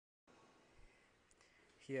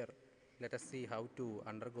here let us see how to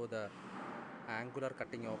undergo the angular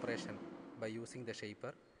cutting operation by using the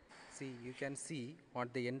shaper. See, you can see on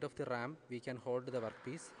the end of the ramp we can hold the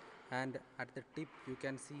workpiece, and at the tip you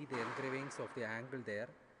can see the engravings of the angle there,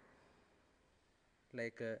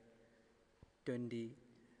 like 20,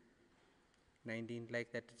 19,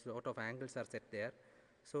 like that. Sort of angles are set there.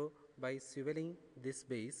 So by swiveling this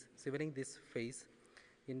face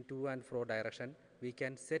in to and fro direction, we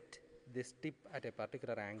can set this tip at a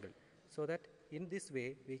particular angle, so that in this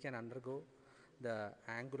way we can undergo the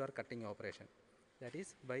angular cutting operation. That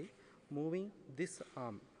is by moving this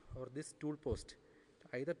arm or this tool post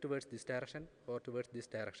either towards this direction or towards this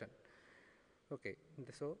direction. Okay,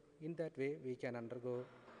 so in that way we can undergo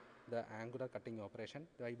the angular cutting operation.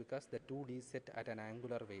 Why? Because the tool is set at an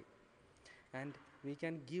angular way, and we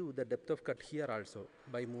can give the depth of cut here also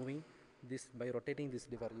by moving this, by rotating this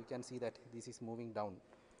lever. You can see that this is moving down.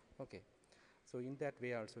 Okay, so in that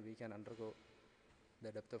way also we can undergo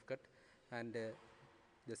the depth of cut, and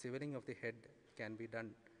the swiveling of the head can be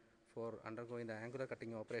done for undergoing the angular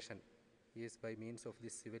cutting operation is by means of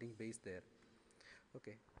this swiveling base there.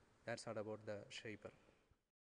 Okay, that's all about the shaper.